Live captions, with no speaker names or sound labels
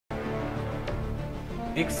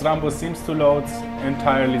X-Rambo seems to load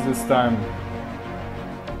entirely this time.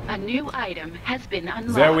 A new item has been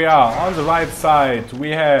unlocked. There we are, on the right side we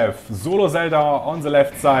have SoloZelda, on the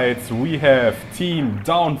left side we have team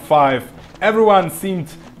down 5. Everyone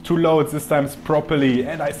seemed to load this time properly,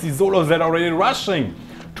 and I see SoloZelda already rushing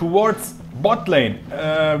towards bot lane.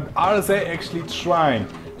 Are they actually trying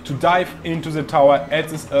to dive into the tower at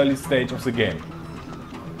this early stage of the game?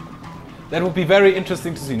 That would be very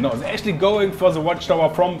interesting to see. No, they're actually going for the watchtower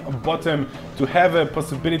from bottom to have a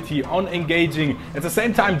possibility on engaging. At the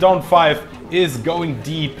same time, down 5 is going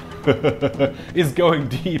deep. Is going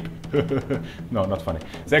deep. No, not funny.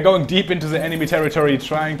 They're going deep into the enemy territory,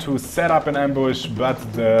 trying to set up an ambush, but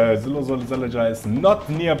the SoloZelda is not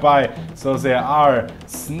nearby, so they are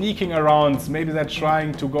sneaking around. Maybe they're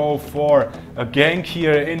trying to go for a gank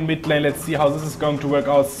here in mid lane. Let's see how this is going to work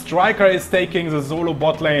out. Striker is taking the solo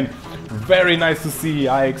bot lane. Very nice to see.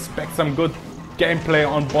 I expect some good gameplay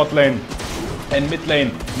on bot lane. And mid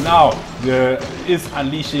lane now is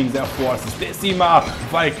unleashing their forces. Decima,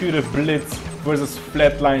 Valkyrie Blitz versus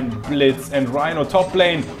Flatline Blitz, and Rhino top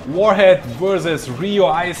lane. Warhead versus Rio.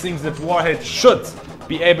 I think that Warhead should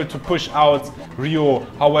be able to push out Rio.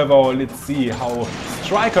 However, let's see how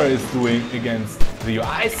Striker is doing against Rio.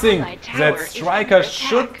 I think that Striker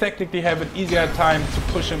should technically have an easier time to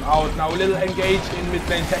push him out. Now a little engaged in mid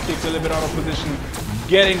lane tactics, a little bit out of position,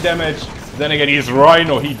 getting damage. Then again, he's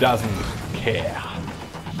Rhino, he doesn't care.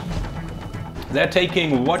 They're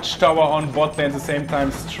taking watchtower on bot lane at the same time.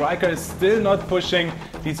 Striker is still not pushing.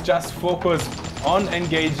 He's just focused on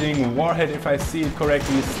engaging. Warhead, if I see it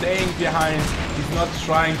correctly, is staying behind. He's not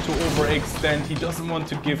trying to overextend. He doesn't want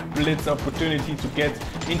to give Blitz opportunity to get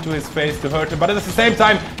into his face to hurt him. But at the same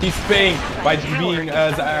time, he's paying by being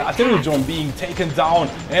the artillery drone being taken down.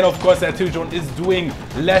 And of course, the artillery drone is doing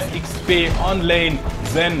less XP on lane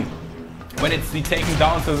than when it's the taken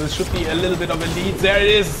down, so this should be a little bit of a lead. There it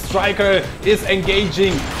is. Striker is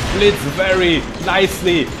engaging Blitz very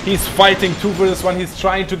nicely. He's fighting 2 versus 1. He's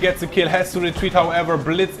trying to get the kill, has to retreat. However,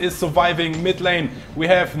 Blitz is surviving mid lane. We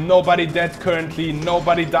have nobody dead currently.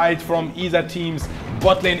 Nobody died from either teams.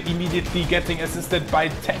 Bot lane immediately getting assisted by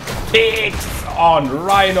tactics on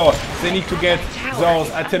Rhino. They need to get those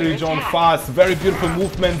artillery drone fast. Very beautiful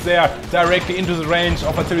movement there, directly into the range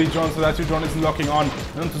of artillery drone. So the artillery drone is locking on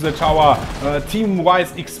into the tower.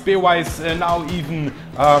 Team-wise, XP-wise, now even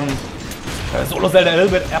SoloZelda a little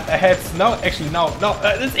bit up ahead. No, actually, no,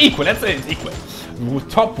 it's equal. Let's say it's equal.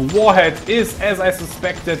 Top Warhead is, as I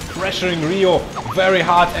suspected, crashing Rio very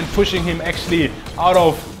hard and pushing him actually out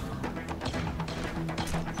of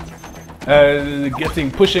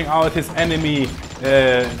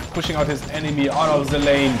pushing out his enemy out of the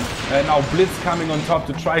lane. Now Blitz coming on top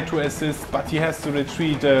to try to assist, but he has to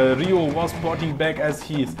retreat. Rio was porting back as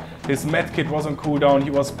his medkit was on cooldown.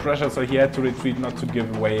 He was pressured, so he had to retreat not to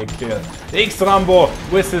give away a kill. X-Rambo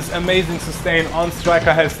with his amazing sustain on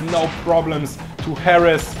Striker has no problems to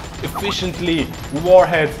harass efficiently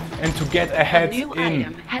Warhead and to get ahead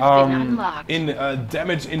in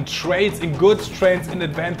damage, in trades, in good trades, in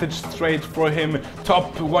advantage trade for him.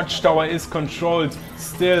 Top watchtower is controlled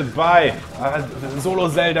still by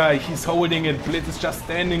SoloZelda. He's holding it. Blitz is just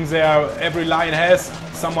standing there. Every line has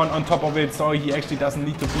someone on top of it, so he actually doesn't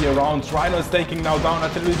need to be around. Rhino is taking now down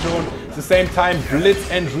artillery drone. At the same time,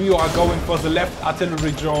 Blitz and Rio are going for the left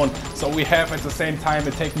artillery drone. So we have at the same time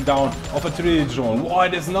a taking down of artillery drone.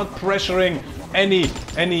 Warhead is not pressuring any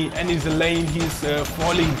the lane. He's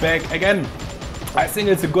falling back again. I think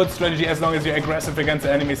it's a good strategy as long as you're aggressive against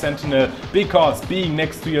the enemy sentinel, because being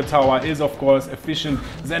next to your tower is of course efficient.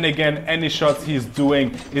 Then again, any shots he's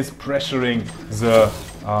doing is pressuring the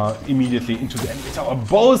immediately into the enemy tower.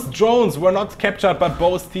 Both drones were not captured, but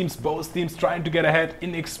both teams trying to get ahead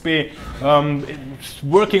in XP. It's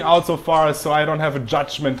working out so far, so I don't have a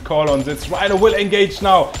judgment call on this. Rhino will engage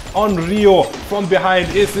now on Rio from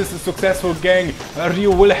behind. Is this a successful gang?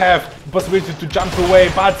 Rio will have the possibility to jump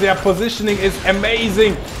away, but their positioning is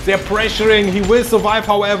amazing. They're pressuring. He will survive,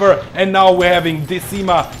 however, and now we're having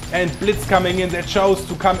Decima and Blitz coming in. They chose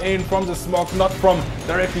to come in from the smoke, not from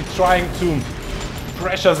directly trying to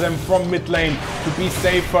pressure them from mid lane to be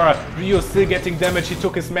safer. Rio still getting damage. He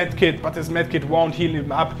took his medkit, but his medkit won't heal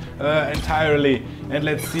him up entirely. And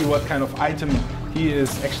let's see what kind of item he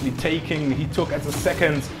is actually taking. He took at the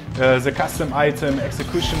second the custom item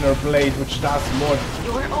Executioner Blade, which does more.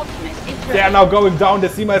 Your ultimate is ready. They are now going down.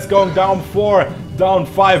 Decima is going down 4, down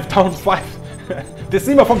 5, down 5.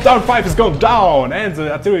 Decima from down 5 is going down, and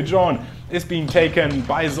the artillery drone is being taken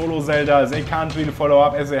by SoloZelda. They can't really follow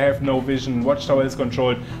up as they have no vision. Watchtower is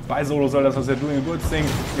controlled by SoloZelda, so they're doing a good thing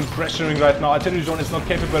in pressuring right now. Artillery drone is not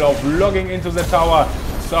capable of logging into the tower,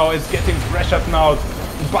 so it's getting pressured now.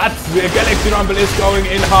 But the Galaxy Rumble is going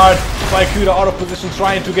in hard. Valkyrie out of position,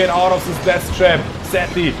 trying to get out of this death trap.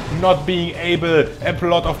 Sadly, not being able. A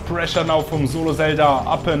lot of pressure now from SoloZelda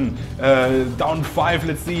up and down 5.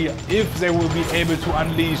 Let's see if they will be able to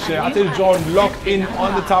unleash. Artillery drone locked in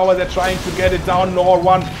on the tower. They're trying to get it down. Nor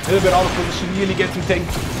one, a little bit out of position, nearly getting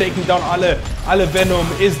taking down alle Venom.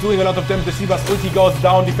 Is doing a lot of damage. The Seabass ulti goes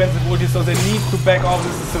down, defensive ulti, so they need to back off.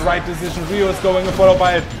 This is the right decision. Rio is going in, followed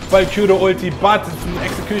by Valkyrie ulti, but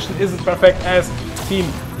execution isn't perfect as Team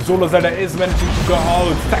SoloZelda is managing to go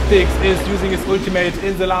out. Tactics is using his ultimate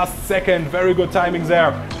in the last second. Very good timing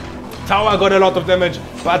there. Tower got a lot of damage,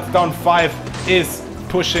 but down 5 is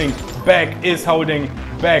pushing back, is holding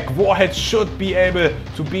back. Warhead should be able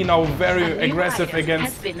to be now very aggressive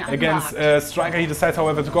against Striker. He decides,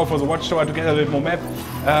 however, to go for the Watchtower to get a little more map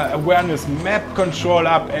awareness, map control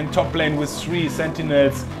up, and top lane with 3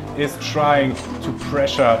 Sentinels is trying to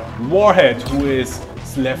pressure Warhead, who is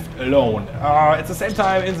left alone. At the same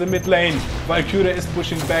time, in the mid lane, Valkyrie is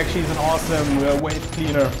pushing back. She's an awesome wave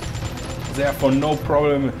cleaner. Therefore, no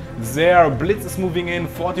problem there. Blitz is moving in,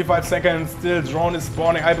 45 seconds. Still, drone is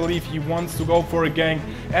spawning. I believe he wants to go for a gank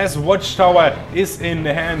as Watchtower is in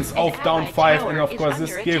the hands of down 5. And of course,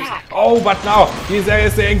 this gives... Oh, but now there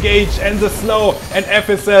is the engage and the slow. And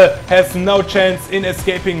FSL has no chance in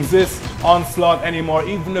escaping this onslaught anymore.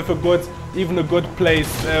 Even if a good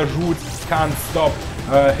placed route can't stop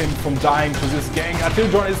him from dying to this gank.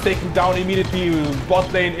 Artillery drone is taken down immediately.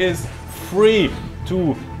 Bot lane is free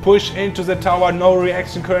to push into the tower. No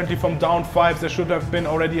reaction currently from down 5. There should have been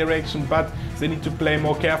already a reaction, but they need to play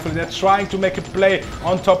more carefully. They're trying to make a play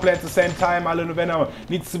on top lane at the same time. Allen Venom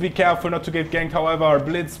needs to be careful not to get ganked. However,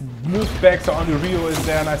 Blitz moved back, so only Rio is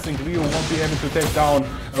there, and I think Rio won't be able to take down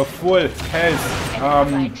a full health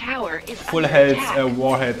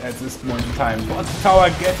Warhead at this point in time. Bot tower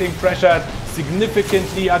getting pressured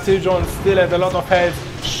significantly. Artillery drone still at a lot of health,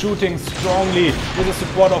 shooting strongly with the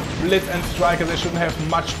support of Blitz and Striker. They shouldn't have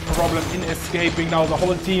much problem in escaping. Now the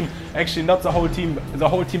whole team, actually not the whole team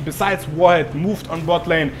besides Warhead moved on bot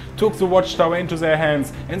lane, took the Watchtower into their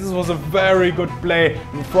hands, and this was a very good play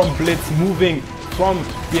from Blitz, moving from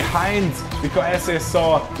behind, because as they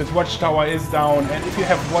saw that Watchtower is down, and if you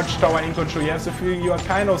have Watchtower in control, you have the feeling you are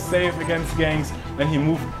kind of safe against ganks. Then he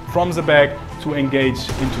moved from the back to engage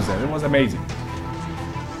into them. It was amazing.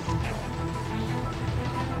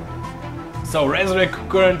 So Resurrect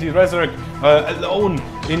alone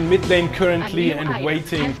in mid lane currently and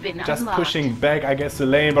waiting, just pushing back, I guess, the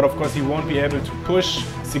lane. But of course he won't be able to push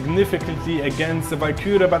significantly against the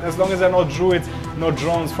Valkyrie. But as long as there are no druids, no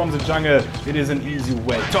drones from the jungle, it is an easy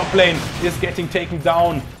way. Top lane is getting taken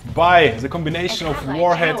down by the combination of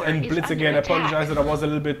Warhead and Blitz again. I apologize that I was a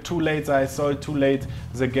little bit too late. I saw it too late,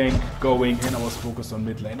 the gank going, and I was focused on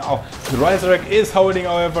mid lane. Now, the Resurrect is holding,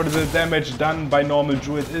 however, the damage done by normal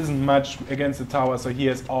druid isn't much against the tower, so he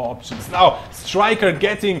has all options. Now, Striker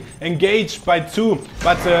getting engaged by 2,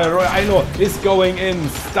 but Rhino is going in,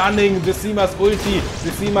 stunning the Seabass ulti. The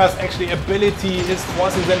Seabass actually ability is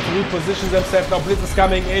forcing them to reposition themselves. Now, Blitz is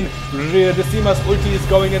coming in, the Seabass ulti is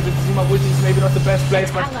going in. The Seabass ulti is maybe not the best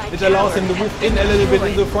place, but it allows him to move in a little bit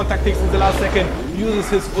into front tactics in the last second. Uses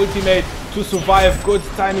his ultimate to survive. Good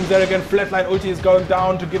timing there again. Flatline ulti is going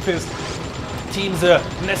down to give his team the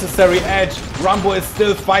necessary edge. Rambo is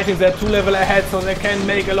still fighting. They're 2 levels ahead, so they can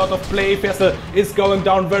make a lot of play. Fessel is going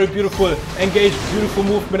down. Very beautiful. Engaged. Beautiful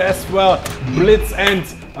movement as well. Blitz and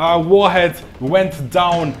Warhead went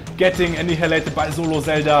down, getting annihilated by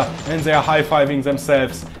SoloZelda, and they are high-fiving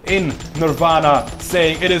themselves in Nirvana,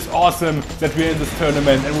 saying it is awesome that we're in this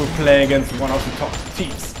tournament and we're playing against one of the top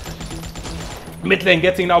teams. Mid lane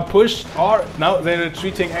getting now pushed, or now they're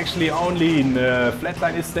retreating. Actually only in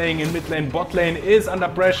flatline is staying in mid lane. Bot lane is under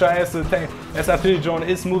pressure as Artillery drone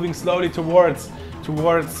is moving slowly towards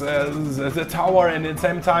the tower, and at the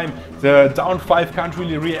same time the down 5 can't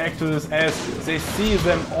really react to this as they see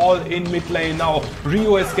them all in mid lane. Now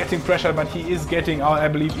Rio is getting pressure, but he is getting out. I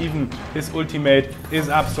believe even his ultimate is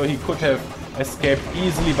up, so he could have escaped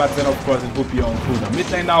easily, but then of course it would be on cooldown. Mid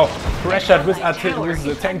lane now pressured with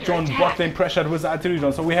the tank drone, bot lane pressured with the artillery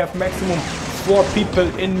drone, so we have maximum 4 people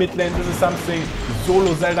in mid lane. This is something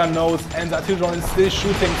SoloZelda knows, and the Artillery is still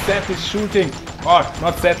shooting, sadly shooting, or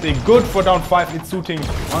not sadly, good for down 5, it's shooting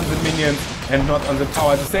on the minions and not on the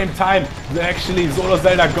tower. At the same time, actually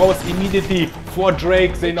SoloZelda goes immediately for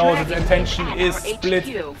Drake. They know that the intention is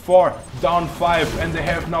split for down 5, and they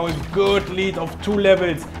have now a good lead of 2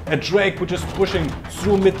 levels. A Drake which is pushing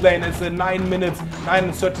through mid lane. It's a 9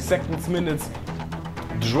 and 30 seconds minutes.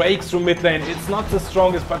 Drake through mid lane. It's not the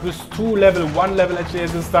strongest, but with 1 level actually at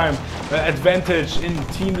this time advantage in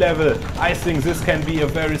team level, I think this can be a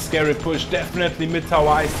very scary push. Definitely mid tower,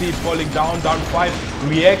 I see it falling down 5,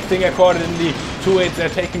 reacting accordingly to it. They're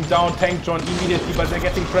taking down Tank John immediately, but they're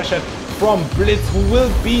getting pressured from Blitz, who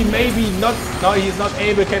will be maybe not, no, he's not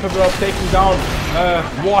capable of taking down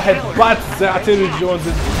Warhead, but the Artillery Jones,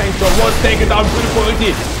 the Tank John was taken down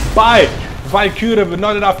pretty by Valkyrie, but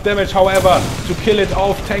not enough damage, however, to kill it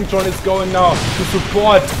off. Tank John is going now to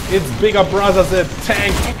support its bigger brother, the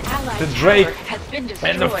tank, the Drake,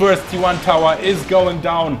 and the first T1 tower is going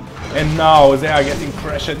down. And now they are getting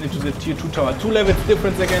pressured into the tier 2 tower. 2 levels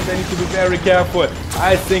difference again, they need to be very careful.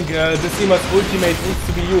 I think Decima's ultimate needs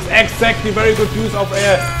to be used. Exactly, very good use of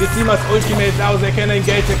Decima's ultimate. Now they can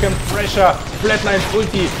engage, they can pressure Flatline's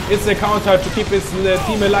ulti. It's a counter to keep his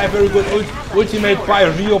team alive. Very good ultimate by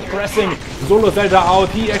Rio pressing SoloZelda out.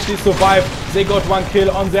 He actually survived. They got 1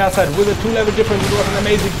 kill on their side with a 2 level difference. It was an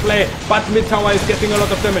amazing play, but mid tower is getting a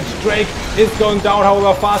lot of damage. Drake is going down,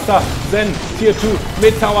 however, faster than tier 2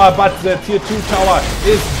 mid tower, but the tier 2 tower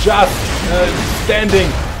is just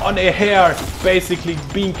standing on a hair, basically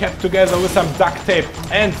being kept together with some duct tape,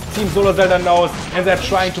 and Team SoloZelda knows, and they're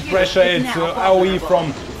trying to pressure it. AoE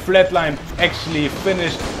from Flatline actually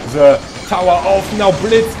finished the tower off. Now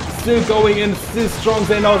Blitz still going in, still strong.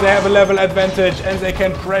 They know they have a level advantage and they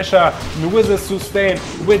can pressure with a sustain,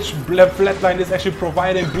 which Flatline is actually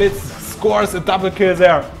providing. Blitz scores a double kill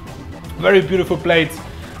there. Very beautiful plays.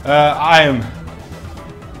 I am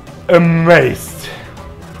amazed.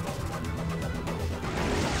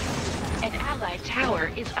 An allied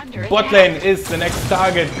tower is under Bot lane is the next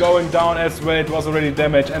target, going down as well. It was already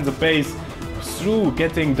damaged, and the base through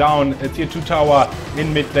getting down a tier 2 tower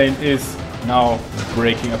in mid lane is now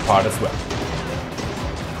breaking apart as well.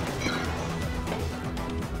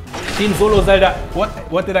 Team SoloZelda,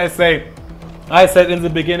 what did I say? I said in the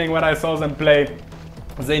beginning when I saw them play,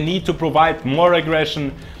 they need to provide more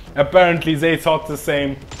aggression. Apparently they thought the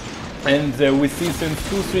same, and we see since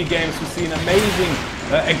 2-3 games we see an amazing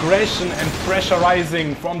aggression and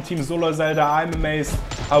pressurizing from Team SoloZelda. I'm amazed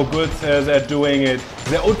how good they're doing it.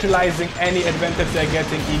 They're utilizing any advantage they're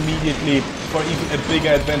getting immediately for even a bigger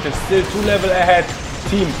advantage. Still 2 level ahead.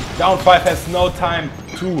 Team down 5 has no time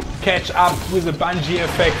to catch up with the bungee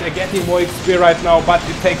effect. They're getting more XP right now, but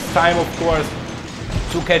it takes time, of course,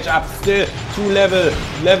 to catch up. Still 2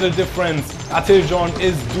 level difference. Artillery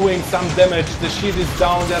is doing some damage. The shield is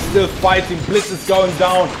down. They're still fighting. Blitz is going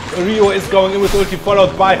down. Rio is going in with ulti,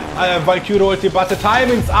 followed by Valkyrie ulti, but the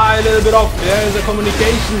timings are a little bit off. There is a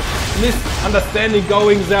communication misunderstanding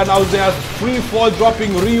going there. Now there's free fall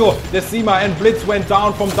dropping Rio. Decima and Blitz went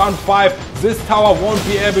down from down 5. This tower won't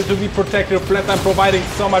be able to be protected. Flatline providing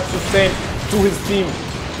so much sustain to his team.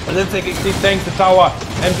 And then they can tank the tower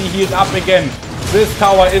and be healed up again. This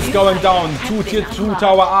tower is going down. 2 tier 2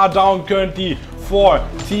 tower are down currently. 4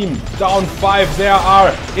 team down 5. They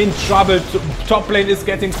are in trouble. Top lane is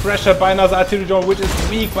getting pressured by another Artillery drone, which is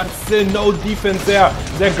weak, but still no defense there.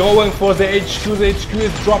 They're going for the HQ. The HQ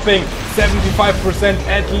is dropping 75%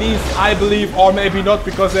 at least, I believe, or maybe not,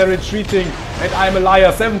 because they're retreating. And I'm a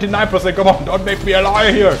liar. 79%. Come on, don't make me a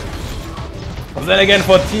liar here. Then again,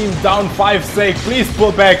 for team down 5's sake, please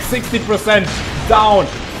pull back. 60% down.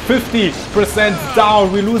 50%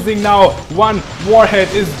 down. We're losing now. 1 Warhead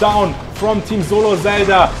is down from Team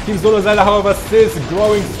SoloZelda. Team SoloZelda, however, still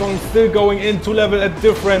growing strong, still going in 2 level at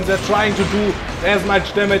difference. They're trying to do as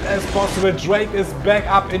much damage as possible. Drake is back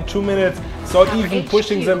up in 2 minutes, so even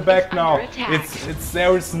pushing them back now,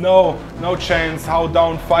 there is no chance how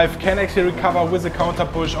down 5 can actually recover with a counter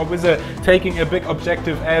push or with taking a big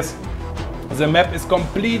objective, as the map is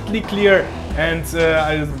completely clear and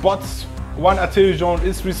bots. 1 Artillery drone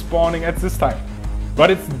is respawning at this time, but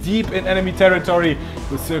it's deep in enemy territory.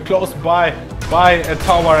 It's close by a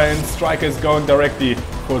tower, and Striker is going directly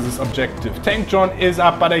for this objective. Tank drone is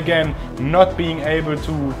up, but again not being able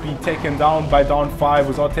to be taken down by down 5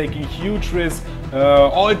 without taking huge risk.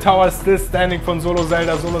 All towers still standing from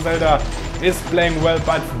SoloZelda. SoloZelda is playing well,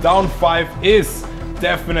 but down 5 is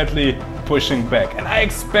definitely pushing back, and I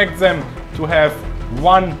expect them to have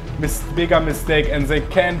one bigger mistake and they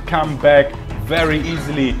can come back very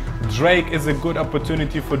easily. Drake is a good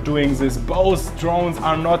opportunity for doing this. Both drones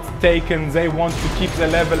are not taken. They want to keep the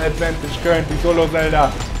level advantage currently.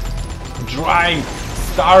 SoloZelda trying,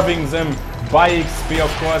 starving them by XP.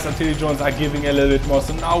 Of course, artillery drones are giving a little bit more.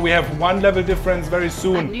 So now we have 1 level difference very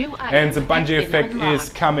soon. And the bungee effect is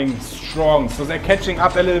coming strong. So they're catching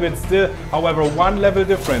up a little bit still. However, 1 level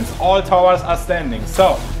difference. All towers are standing.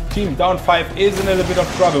 So team down 5 is in a little bit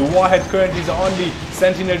of trouble. Warhead currently the only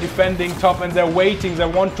sentinel defending top, and they're waiting. They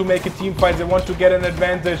want to make a team fight. They want to get an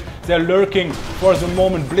advantage. They're lurking for the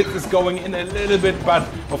moment. Blitz is going in a little bit, but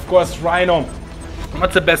of course Rhino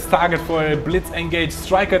not the best target for a blitz engage.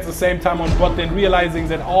 Striker at the same time on bot lane, realizing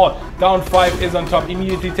that down 5 is on top,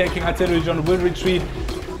 immediately taking artillery drone, will retreat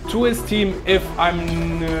to his team. If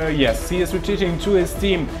I'm yes, he is retreating to his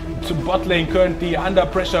team, to bot lane, currently under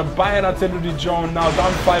pressure by an artillery drone. Now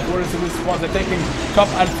down 5, where is the response? They're taking top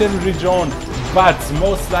artillery drone, but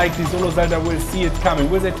most likely SoloZelda will see it coming.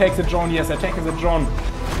 Will they take the drone? Yes, they're taking the drone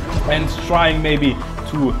and trying maybe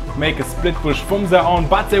to make a split push from their own,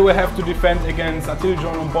 but they will have to defend against artillery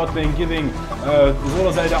drone on bot lane, giving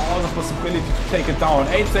SoloZelda all the possibility to take it down.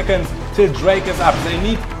 8 seconds till Drake is up. They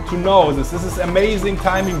need to know this. This is amazing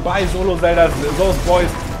timing by SoloZelda. Those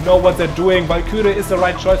boys know what they're doing. Valkyrie is the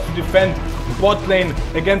right choice to defend bot lane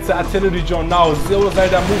against the artillery drone. Now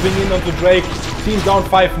SoloZelda moving in onto Drake. Team down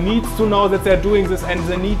 5 needs to know that they're doing this, and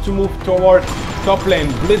they need to move toward top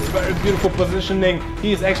lane. Blitz, very beautiful positioning.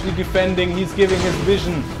 He's actually defending. He's giving his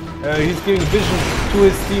vision. He's giving vision to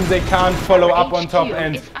his team. They can't follow up on top,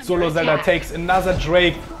 and SoloZelda takes another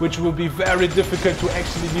Drake, which will be very difficult to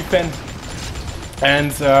actually defend.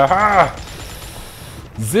 And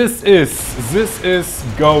this is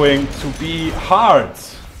going to be hard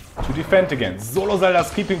to defend against.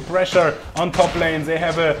 SoloZelda's keeping pressure on top lane. They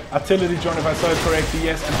have a artillery drone, if I saw it correctly,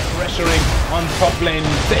 yes, and pressuring on top lane.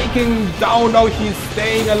 Taking down, now he's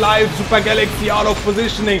staying alive. Super Galaxy out of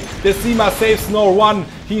positioning. Decima saves no one.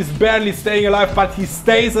 He's barely staying alive, but he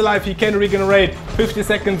stays alive. He can regenerate. 50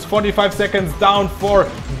 seconds, 45 seconds down for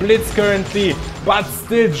Blitz currently. But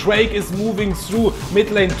still, Drake is moving through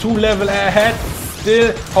mid lane, 2 level ahead.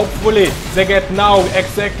 Still, hopefully, they get now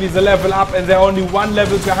exactly the level up, and they're only 1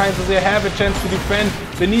 level behind, so they have a chance to defend.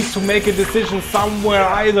 They need to make a decision somewhere.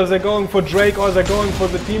 Either they're going for Drake or they're going for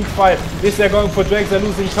the team fight. If they're going for Drake, they're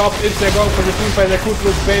losing top. If they're going for the team fight, they could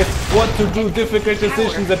lose base. What to do? Difficult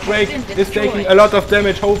decisions. The Drake is taking a lot of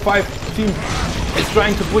damage. Whole 5 team is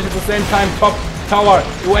trying to push at the same time. Top tower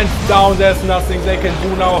went down. There's nothing they can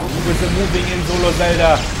do now with the moving in.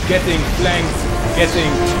 SoloZelda getting flanked,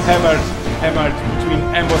 getting hammered between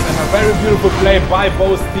ambush, and a very beautiful play by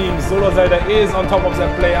both teams. SoloZelda is on top of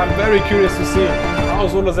that play. I'm very curious to see how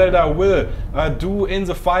SoloZelda will do in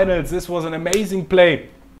the finals. This was an amazing play